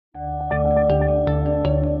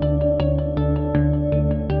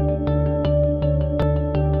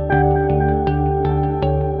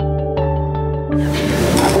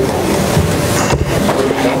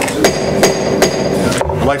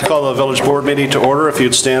like to call the Village Board meeting to order. If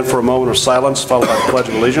you'd stand for a moment of silence, followed by the Pledge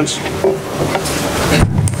of Allegiance.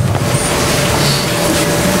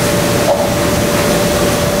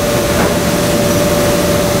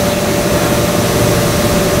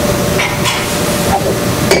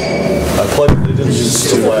 I pledge allegiance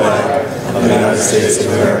to the flag of the United States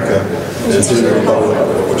of America and to the republic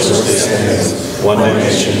for which it stands, one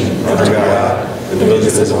nation, under God,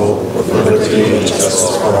 indivisible, with liberty and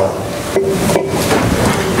justice for all.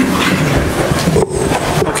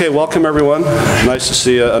 Okay, welcome everyone. Nice to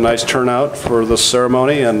see a nice turnout for this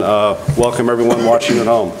ceremony, and welcome everyone watching at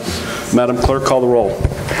home. Madam Clerk, call the roll.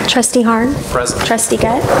 Trustee Harn. Present. Trustee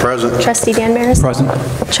Gett. Present. Trustee Dan Mariscal.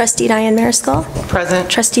 Present. Trustee Diane Mariscal. Present.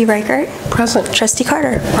 Trustee Reichert. Present. Trustee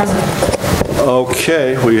Carter. Present.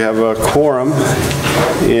 Okay, we have a quorum,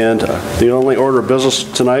 and the only order of business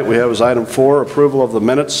tonight we have is item 4, approval of the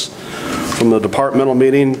minutes from the departmental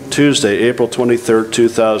meeting Tuesday, April 23rd,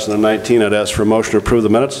 2019. I'd ask for a motion to approve the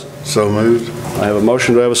minutes. So moved. I have a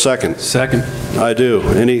motion. Do I have a second? Second. I do.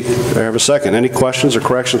 I have a second. Any questions or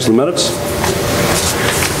corrections to the minutes?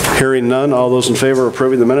 Hearing none, all those in favor of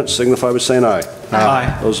approving the minutes signify by saying aye.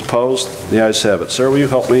 Aye. Those opposed, the ayes have it. Sarah, will you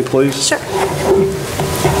help me, please? Sure.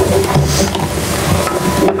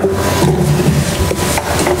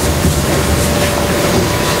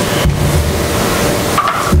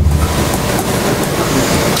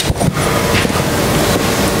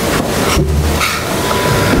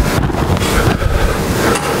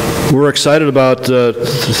 We're excited about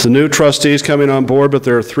the new trustees coming on board, but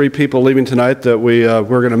there are 3 people leaving tonight that we're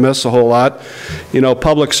going to miss a whole lot. You know,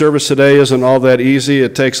 public service today isn't all that easy.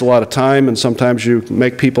 It takes a lot of time, and sometimes you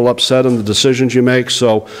make people upset in the decisions you make.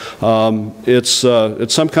 So it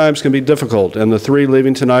sometimes can be difficult. And the 3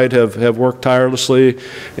 leaving tonight have worked tirelessly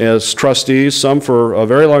as trustees, some for a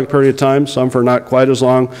very long period of time, some for not quite as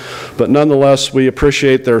long. But nonetheless, we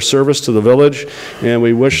appreciate their service to the village, and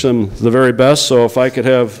we wish them the very best. So if I could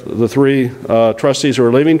have the 3 trustees who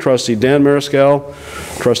are leaving, Trustee Dan Mariscal,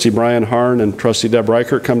 Trustee Brian Harn, and Trustee Deb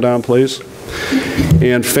Reichert, come down, please.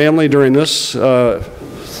 And family, during this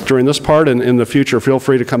part and in the future, feel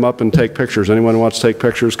free to come up and take pictures. Anyone who wants to take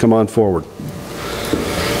pictures, come on forward.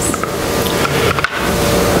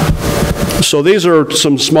 So these are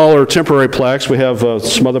some smaller temporary plaques. We have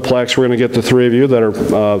some other plaques we're going to get to 3 of you that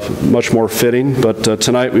are much more fitting. But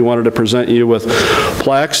tonight we wanted to present you with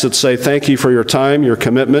plaques that say thank you for your time, your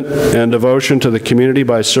commitment, and devotion to the community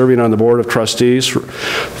by serving on the Board of Trustees.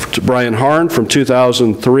 To Brian Harn from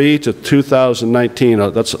 2003 to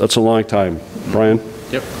 2019. That's a long time. Brian?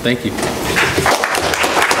 Yep, thank you.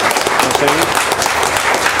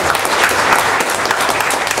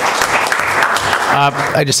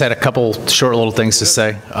 I just had a couple short little things to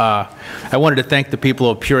say. I wanted to thank the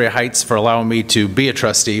people of Peoria Heights for allowing me to be a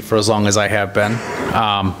trustee for as long as I have been.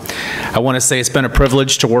 I want to say it's been a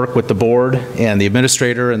privilege to work with the board and the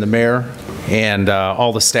administrator and the mayor and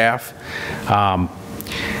all the staff.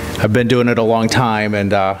 I've been doing it a long time,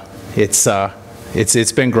 and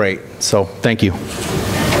it's been great. So thank you.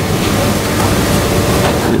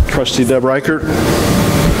 Trustee Deb Reichert.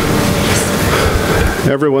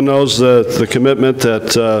 Everyone knows the commitment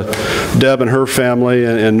that Deb and her family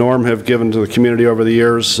and Norm have given to the community over the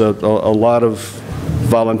years, a lot of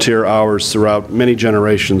volunteer hours throughout many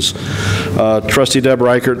generations. Trustee Deb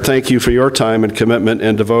Reichert, thank you for your time and commitment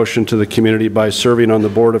and devotion to the community by serving on the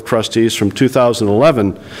Board of Trustees from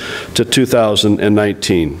 2011 to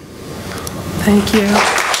 2019. Thank you.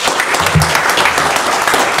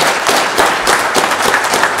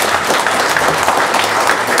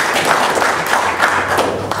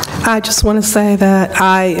 I just want to say that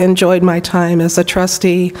I enjoyed my time as a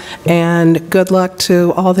trustee, and good luck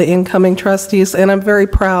to all the incoming trustees. And I'm very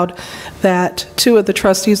proud that 2 of the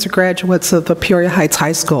trustees are graduates of the Peoria Heights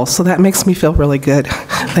High School, so that makes me feel really good.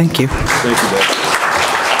 Thank you. Thank you, Deb.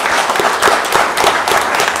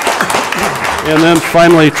 And then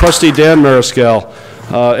finally, Trustee Dan Mariscal.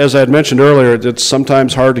 As I had mentioned earlier, it's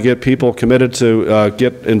sometimes hard to get people committed to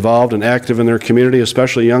get involved and active in their community,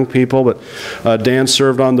 especially young people, but Dan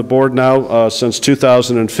served on the board now since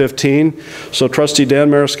 2015. So Trustee Dan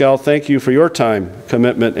Mariscal, thank you for your time,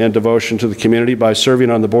 commitment, and devotion to the community by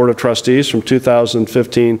serving on the Board of Trustees from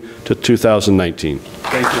 2015 to 2019.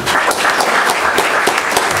 Thank you.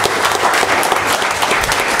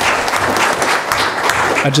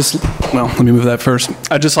 Well, let me move that first.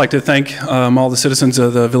 I'd just like to thank all the citizens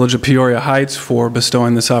of the Village of Peoria Heights for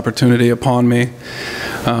bestowing this opportunity upon me.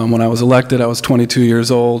 When I was elected, I was 22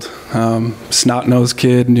 years old, snot-nosed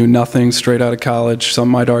kid, knew nothing, straight out of college. Some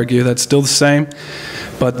might argue that's still the same,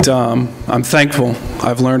 but I'm thankful.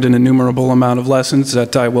 I've learned an innumerable amount of lessons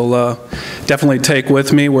that I will definitely take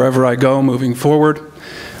with me wherever I go moving forward.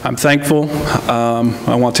 I'm thankful.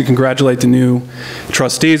 I want to congratulate the new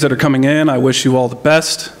trustees that are coming in. I wish you all the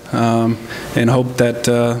best and hope that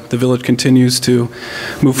the village continues to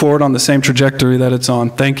move forward on the same trajectory that it's on.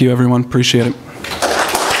 Thank you, everyone. Appreciate it.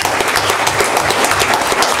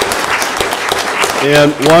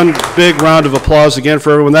 And one big round of applause again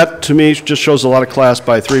for everyone. That, to me, just shows a lot of class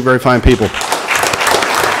by three very fine people.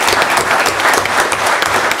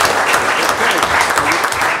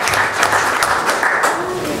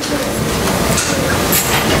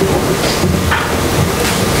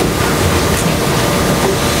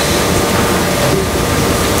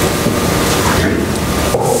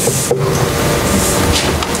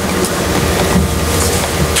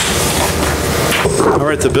 All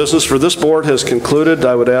right, the business for this board has concluded.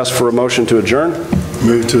 I would ask for a motion to adjourn.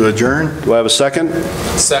 Move to adjourn. Do I have a second?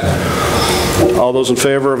 Second. All those in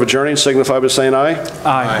favor of adjourning signify by saying aye.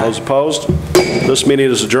 Aye. Those opposed? This meeting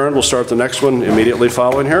is adjourned. We'll start the next one immediately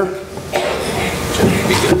following here.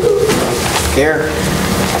 Care.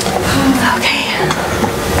 Okay.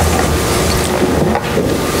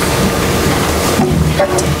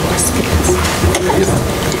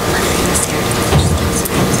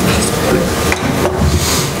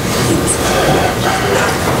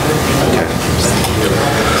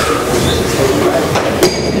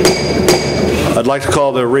 I'd like to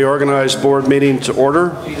call the reorganized board meeting to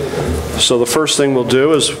order. So the first thing we'll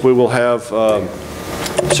do is we will have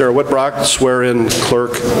Sarah Whitbrock swear in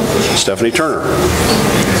clerk Stephanie Turner.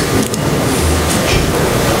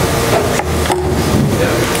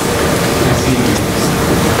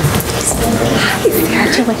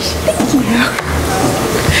 Congratulations. Thank you.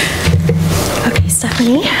 Okay,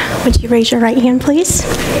 Stephanie, would you raise your right hand, please?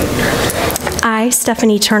 I,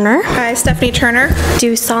 Stephanie Turner, I, Stephanie Turner,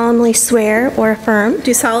 do solemnly swear or affirm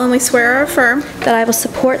do solemnly swear or affirm that I will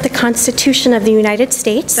support the Constitution of the United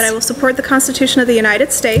States, that I will support the Constitution of the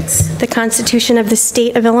United States the Constitution of the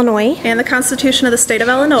State of Illinois, and the Constitution of the State of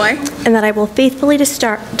Illinois, and that I will faithfully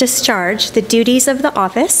discharge the duties of the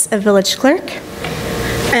office of village clerk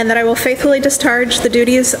and that I will faithfully discharge the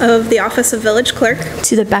duties of the office of village clerk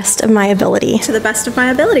to the best of my ability. to the best of my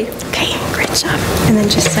ability. Okay, great job. And then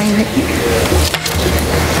just sign right here.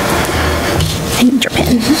 I need your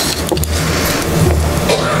pen.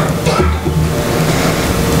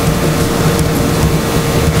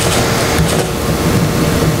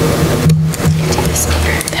 Do this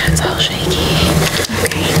over. That's all shaky.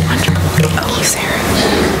 Okay, wonderful. Oh, Sarah.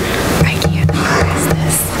 I can't press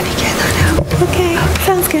this. Let me get that out. Okay,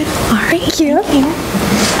 sounds good. All right, thank you.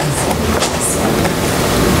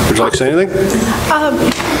 Would you like to say anything?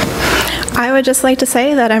 I would just like to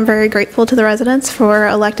say that I'm very grateful to the residents for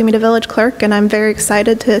electing me to village clerk, and I'm very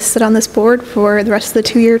excited to sit on this board for the rest of the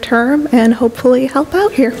 2-year term and hopefully help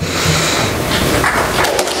out here.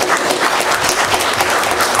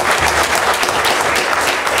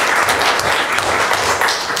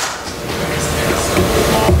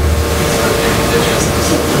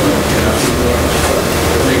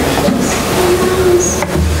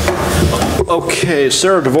 Okay,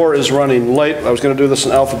 Sarah DeVore is running late. I was going to do this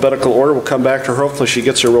in alphabetical order. We'll come back to her. Hopefully she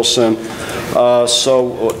gets here real soon.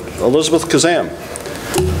 So Elizabeth Kazam,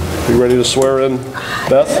 you ready to swear in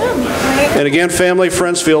Beth? And again, family,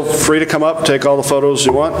 friends, feel free to come up, take all the photos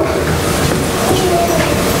you want.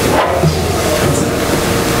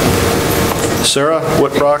 Sarah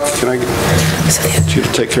Whitbrock, can I get you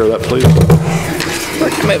to take care of that, please? We're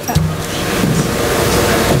going to move that.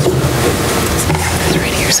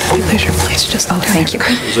 Place your place just thank you.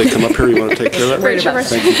 As they come up here, you want to take care of that? Raise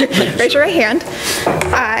your right hand.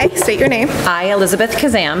 I state your name. I, Elizabeth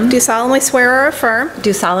Kazam, Do solemnly swear or affirm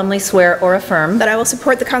do solemnly swear or affirm that I will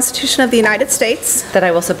support the Constitution of the United States that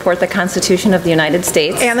I will support the Constitution of the United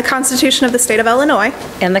States and the Constitution of the State of Illinois,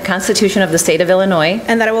 and the Constitution of the State of Illinois,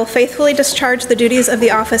 and that I will faithfully discharge the duties of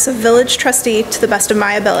the office of village trustee to the best of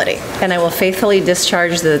my ability. and I will faithfully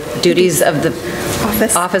discharge the duties of the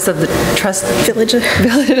office of the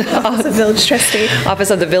Village trustee.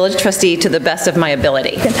 office of the village trustee to the best of my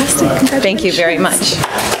ability. Fantastic. Thank you very much.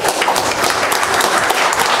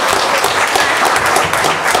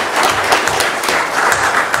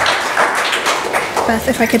 Beth,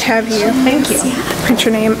 if I could have you. Thank you. Print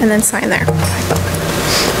your name and then sign there.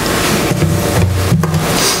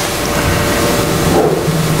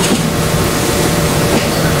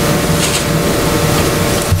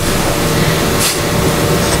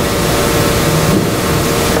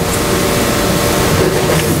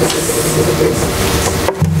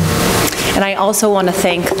 And I also want to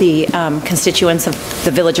thank the constituents of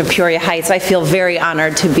the Village of Peoria Heights. I feel very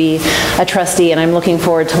honored to be a trustee, and I'm looking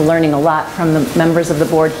forward to learning a lot from the members of the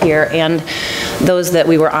board here and those that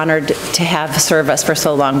we were honored to have serve us for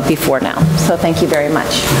so long before now. So thank you very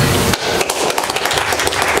much.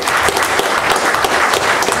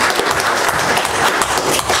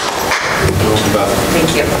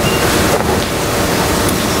 Thank you.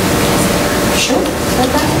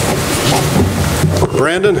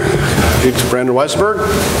 Brandon Weisberg.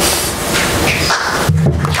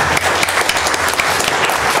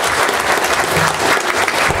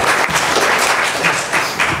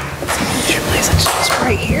 Your place, it's just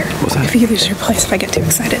right here. If you lose your place, if I get too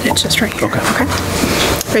excited, it's just right here. Okay.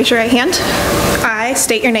 Raise your right hand. I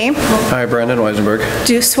state your name. I, Brandon Weisenberg,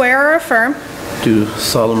 Do swear or affirm do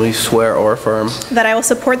solemnly swear or affirm that I will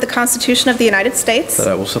support the Constitution of the United States that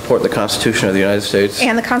I will support the Constitution of the United States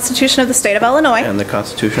and the Constitution of the State of Illinois, and the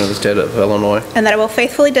Constitution of the State of Illinois, and that I will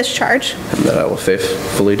faithfully discharge and that I will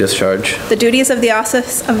faithfully discharge the duties of the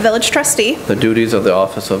office of Village Trustee the duties of the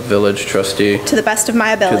office of Village Trustee to the best of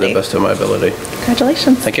my to ability. the best of my ability.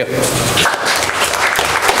 Congratulations. Thank you.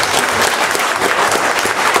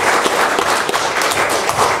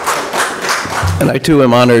 And I too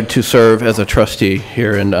am honored to serve as a trustee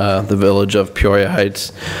here in the village of Peoria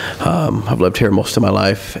Heights. I've lived here most of my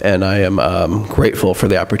life, and I am grateful for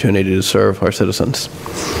the opportunity to serve our citizens. Put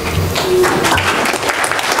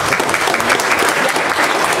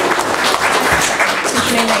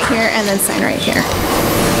your name right here and then sign right here.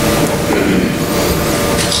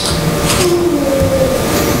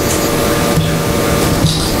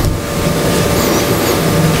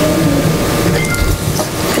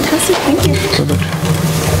 Fantastic, thank you.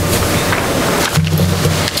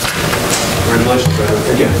 Congratulations, Brandon.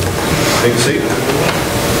 Thank you. Take a seat.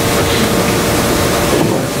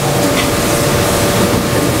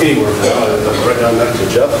 Anywhere, right down next to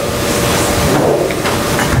Jeff.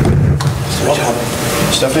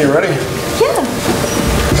 Stephanie, you ready? Yeah.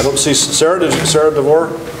 I don't see Sarah. Sarah DeVore?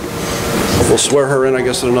 We'll swear her in, I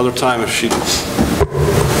guess, at another time if she...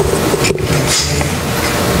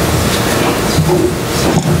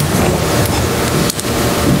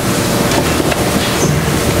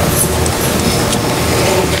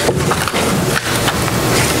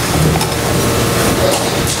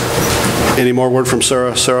 Any more word from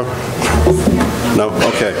Sarah? Sarah? No?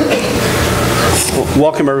 Okay. Well,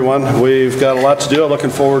 welcome, everyone. We've got a lot to do. I'm looking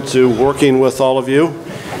forward to working with all of you.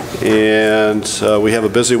 And we have a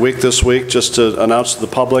busy week this week. Just to announce to the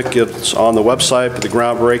public, it's on the website, but the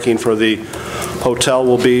groundbreaking for the hotel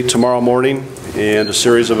will be tomorrow morning, and a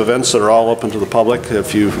series of events that are all open to the public.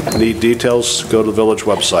 If you need details, go to the village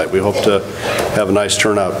website. We hope to have a nice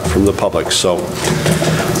turnout from the public. So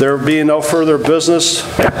there being no further business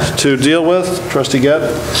to deal with, Trustee Gett?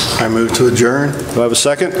 I move to adjourn. Do I have a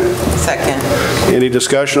second? Second. Any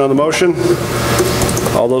discussion on the motion?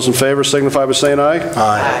 All those in favor signify by saying aye.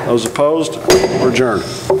 Aye. Those opposed? We're adjourned.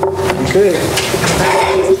 Okay.